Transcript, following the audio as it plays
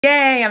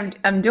Yay,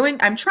 I'm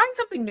trying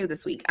something new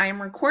this week. I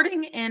am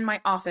recording in my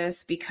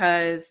office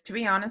because, to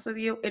be honest with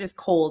you, it is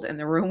cold in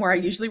the room where I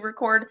usually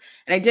record,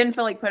 and I didn't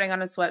feel like putting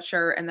on a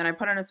sweatshirt, and then I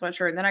put on a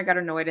sweatshirt, and then I got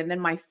annoyed, and then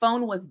my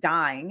phone was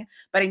dying,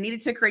 but I needed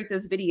to create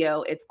this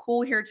video. It's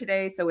cool here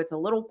today, so it's a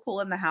little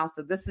cool in the house,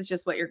 so this is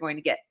just what you're going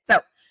to get.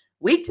 So,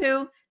 week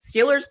 2,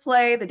 Steelers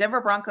play the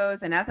Denver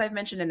Broncos, and as I've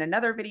mentioned in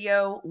another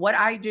video, what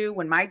I do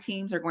when my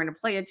teams are going to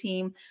play a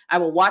team, I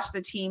will watch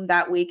the team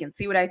that week and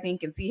see what I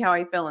think and see how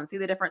I feel and see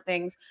the different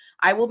things.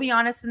 I will be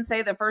honest and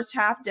say the first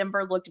half,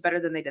 Denver looked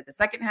better than they did the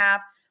second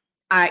half.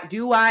 I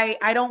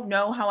don't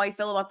know how I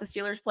feel about the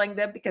Steelers playing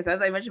them because, as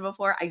I mentioned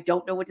before, I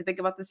don't know what to think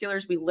about the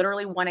Steelers. We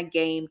literally won a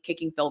game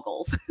kicking field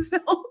goals. So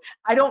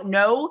I don't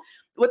know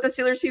what the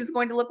Steelers team is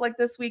going to look like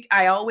this week.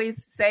 I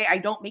always say I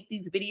don't make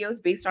these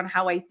videos based on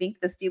how I think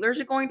the Steelers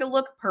are going to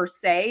look per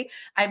se.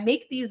 I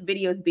make these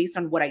videos based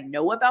on what I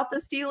know about the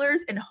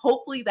Steelers, and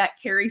hopefully that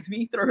carries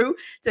me through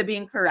to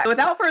being correct. So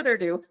without further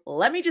ado,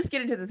 let me just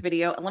get into this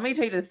video and let me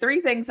tell you the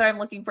 3 things that I'm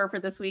looking for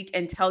this week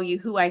and tell you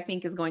who I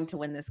think is going to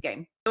win this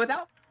game. So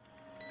without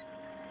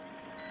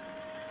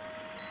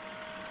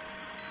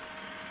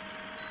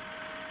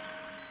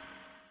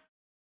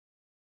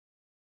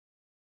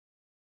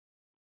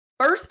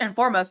First and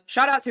foremost,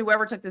 shout out to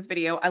whoever took this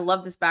video. I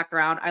love this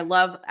background. I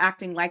love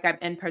acting like I'm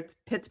in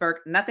Pittsburgh.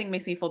 Nothing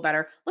makes me feel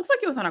better. Looks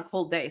like it was on a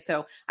cold day,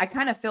 so I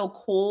kind of feel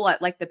cool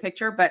at like the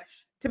picture. But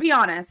to be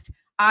honest,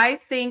 I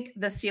think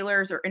the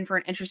Steelers are in for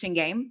an interesting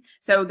game.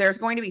 So there's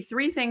going to be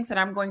 3 things that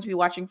I'm going to be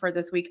watching for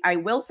this week. I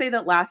will say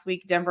that last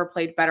week, Denver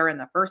played better in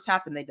the first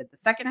half than they did the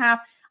second half.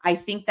 I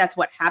think that's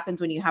what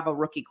happens when you have a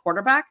rookie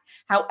quarterback.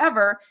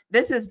 However,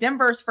 this is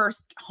Denver's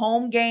first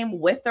home game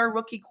with their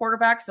rookie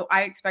quarterback. So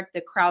I expect the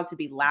crowd to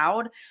be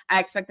loud. I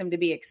expect them to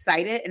be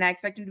excited, and I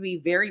expect them to be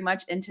very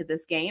much into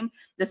this game.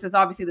 This is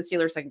obviously the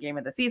Steelers' second game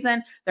of the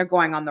season. They're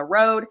going on the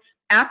road.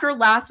 After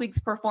last week's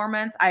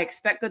performance, I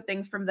expect good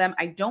things from them.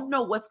 I don't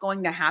know what's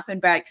going to happen,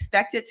 but I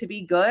expect it to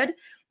be good.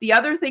 The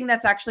other thing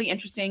that's actually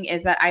interesting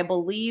is that I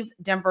believe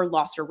Denver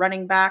lost a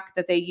running back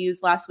that they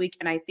used last week,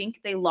 and I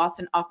think they lost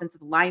an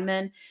offensive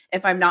lineman,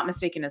 if I'm not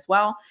mistaken, as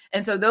well.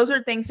 And so those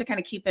are things to kind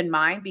of keep in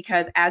mind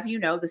because, as you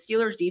know, the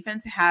Steelers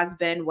defense has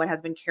been what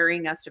has been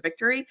carrying us to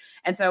victory.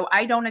 And so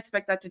I don't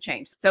expect that to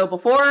change. So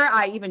before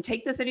I even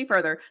take this any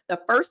further,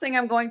 the first thing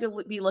I'm going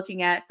to be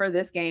looking at for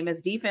this game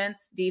is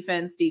defense,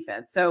 defense,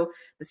 defense. So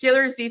the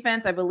Steelers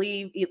defense, I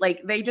believe,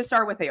 like they just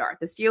are what they are.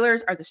 The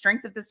Steelers are the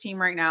strength of this team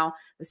right now.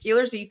 The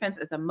Steelers defense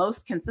is the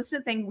most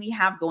consistent thing we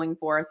have going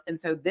for us. And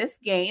so this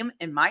game,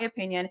 in my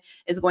opinion,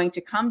 is going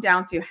to come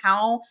down to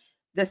how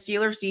the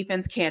Steelers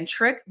defense can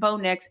trick Bo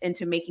Nix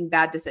into making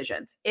bad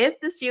decisions. If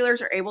the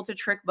Steelers are able to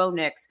trick Bo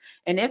Nix,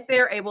 and if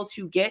they're able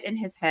to get in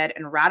his head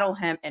and rattle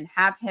him and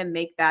have him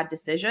make bad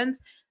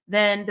decisions,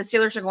 then the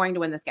Steelers are going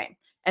to win this game.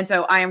 And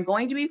so I am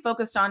going to be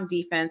focused on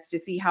defense to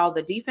see how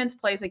the defense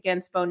plays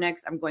against Bo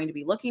Nix. I'm going to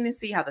be looking to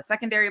see how the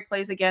secondary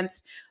plays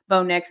against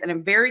Bo Nix. And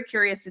I'm very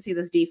curious to see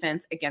this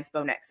defense against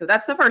Bo Nix. So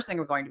that's the first thing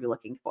we're going to be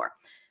looking for.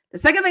 The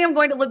second thing I'm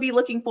going to be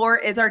looking for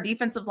is our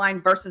defensive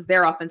line versus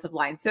their offensive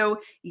line.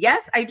 So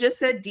yes, I just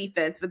said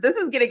defense, but this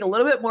is getting a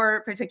little bit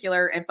more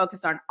particular and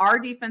focused on our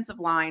defensive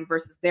line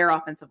versus their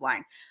offensive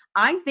line.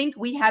 I think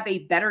we have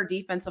a better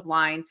defensive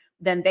line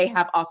than they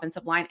have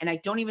offensive line, and I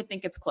don't even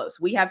think it's close.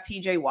 We have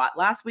TJ Watt.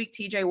 Last week,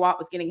 TJ Watt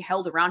was getting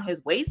held around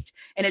his waist,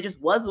 and it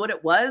just was what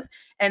it was.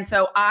 And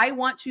so I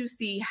want to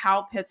see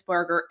how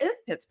Pittsburgh, or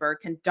if Pittsburgh,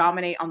 can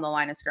dominate on the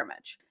line of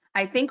scrimmage.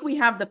 I think we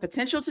have the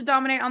potential to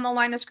dominate on the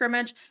line of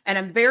scrimmage, and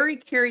I'm very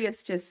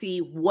curious to see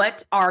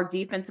what our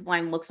defensive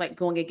line looks like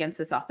going against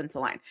this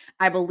offensive line.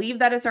 I believe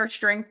that is our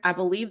strength. I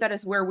believe that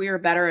is where we are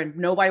better, and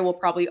nobody will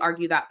probably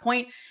argue that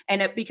point.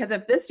 And because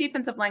if this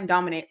defensive line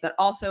dominates, that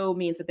also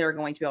means that they're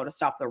going to be able to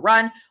stop the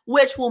run,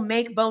 which will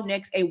make Bo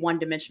Nix a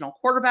one-dimensional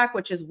quarterback,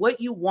 which is what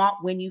you want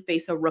when you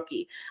face a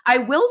rookie. I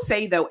will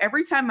say, though,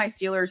 every time my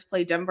Steelers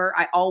play Denver,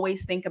 I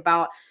always think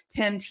about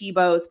Tim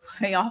Tebow's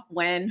playoff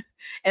win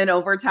in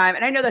overtime.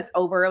 And I know that's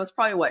over. It was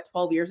probably,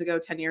 12 years ago,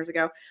 10 years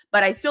ago.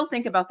 But I still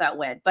think about that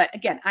win. But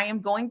again, I am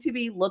going to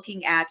be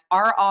looking at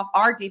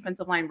our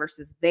defensive line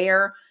versus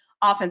their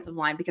offensive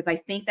line because I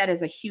think that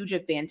is a huge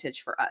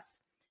advantage for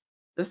us.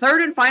 The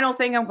third and final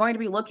thing I'm going to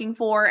be looking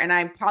for, and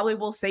I probably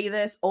will say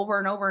this over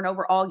and over and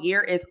over all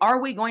year, is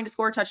are we going to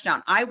score a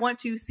touchdown? I want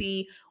to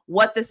see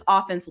what this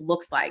offense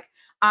looks like.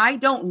 I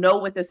don't know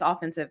what this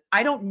offense is.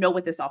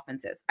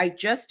 I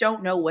just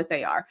don't know what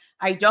they are.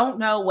 I don't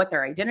know what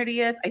their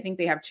identity is. I think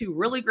they have 2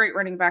 really great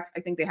running backs.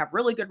 I think they have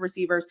really good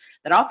receivers.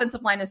 That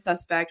offensive line is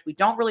suspect. We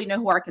don't really know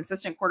who our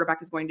consistent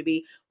quarterback is going to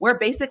be. We're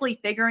basically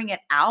figuring it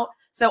out.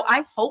 So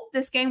I hope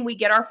this game we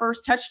get our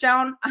first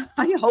touchdown.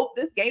 I hope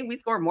this game we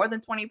score more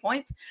than 20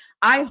 points.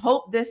 I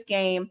hope this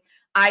game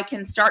I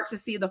can start to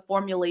see the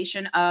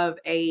formulation of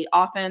a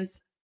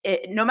offense.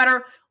 No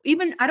matter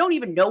I don't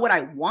even know what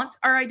I want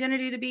our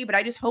identity to be, but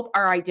I just hope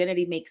our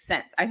identity makes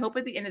sense. I hope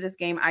at the end of this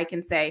game, I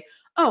can say,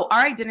 oh,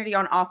 our identity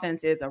on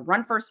offense is a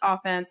run first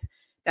offense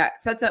that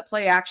sets up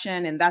play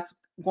action. And that's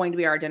going to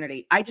be our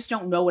identity. I just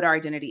don't know what our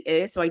identity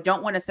is. So I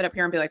don't want to sit up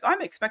here and be like, oh,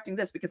 I'm expecting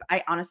this, because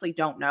I honestly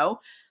don't know.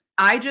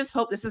 I just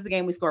hope this is the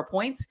game we score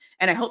points,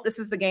 and I hope this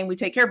is the game we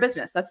take care of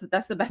business. That's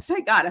the best I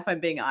got, if I'm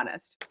being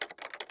honest.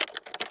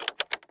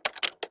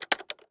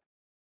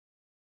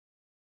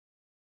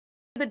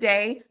 The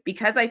day,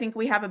 because I think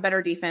we have a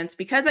better defense,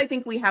 because I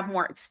think we have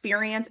more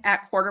experience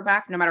at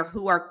quarterback, no matter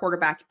who our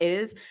quarterback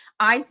is,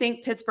 I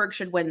think Pittsburgh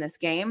should win this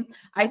game.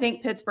 I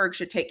think Pittsburgh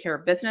should take care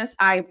of business.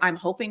 I'm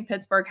hoping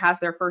Pittsburgh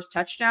has their first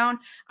touchdown.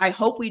 I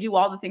hope we do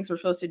all the things we're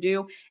supposed to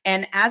do.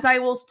 And as I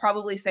will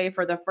probably say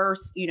for the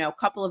first,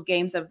 couple of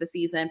games of the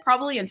season,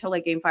 probably until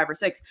like game 5 or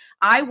 6,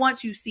 I want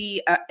to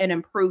see an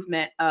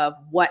improvement of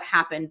what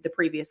happened the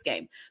previous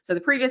game. So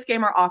the previous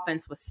game, our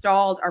offense was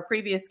stalled. Our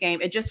previous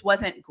game, it just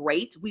wasn't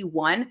great. We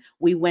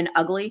win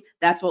ugly.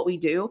 That's what we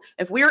do.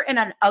 If we're in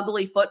an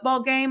ugly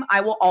football game,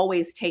 I will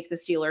always take the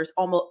Steelers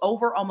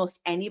over almost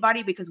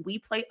anybody, because we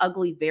play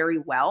ugly very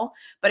well.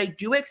 But I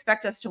do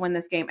expect us to win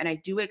this game, and I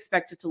do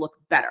expect it to look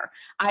better.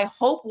 I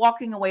hope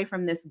walking away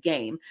from this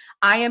game,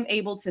 I am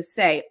able to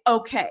say,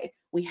 okay,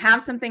 we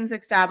have some things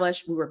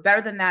established. We were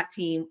better than that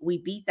team. We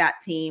beat that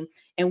team,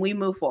 and we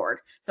move forward.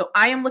 So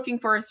I am looking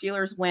for a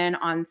Steelers win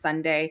on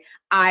Sunday.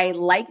 I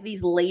like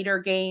these later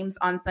games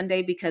on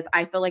Sunday because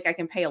I feel like I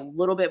can pay a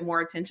little bit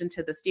more attention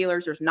to the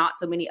Steelers. There's not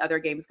so many other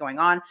games going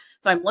on.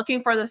 So I'm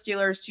looking for the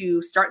Steelers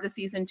to start the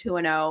season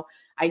 2-0.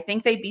 I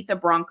think they beat the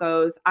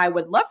Broncos. I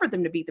would love for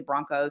them to beat the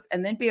Broncos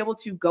and then be able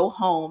to go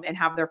home and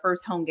have their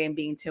first home game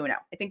being 2-0.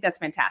 I think that's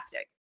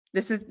fantastic.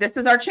 This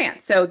is our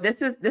chance. So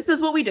this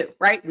is what we do,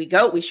 right?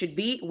 We should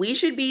be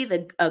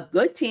a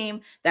good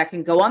team that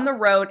can go on the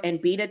road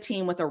and beat a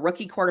team with a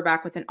rookie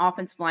quarterback, with an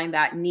offensive line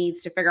that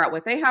needs to figure out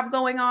what they have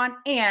going on,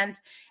 and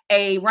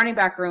a running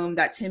back room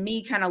that to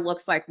me kind of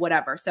looks like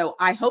whatever. So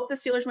I hope the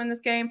Steelers win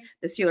this game.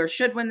 The Steelers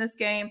should win this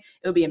game.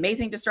 It would be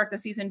amazing to start the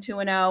season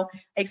 2-0,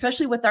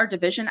 especially with our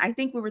division. I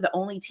think we were the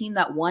only team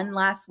that won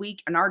last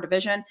week in our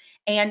division.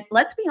 And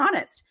let's be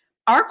honest,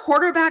 our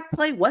quarterback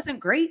play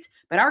wasn't great,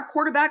 but our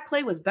quarterback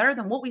play was better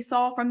than what we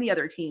saw from the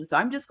other team. So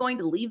I'm just going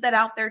to leave that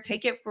out there.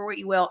 Take it for what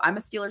you will. I'm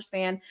a Steelers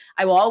fan.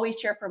 I will always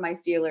cheer for my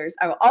Steelers.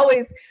 I will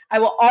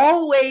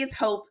always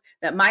hope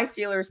that my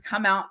Steelers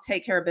come out,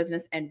 take care of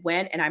business, and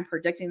win. And I'm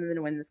predicting them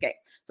to win this game.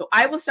 So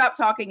I will stop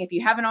talking. If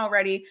you haven't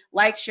already,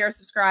 like, share,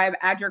 subscribe,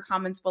 add your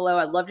comments below.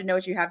 I'd love to know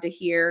what you have to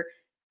hear.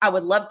 I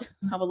would love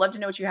to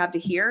know what you have to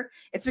hear.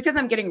 It's because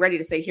I'm getting ready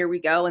to say, here we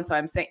go. And so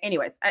I'm saying,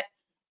 anyways,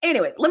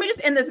 let me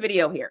just end this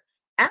video here.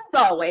 As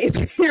always,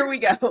 here we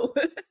go.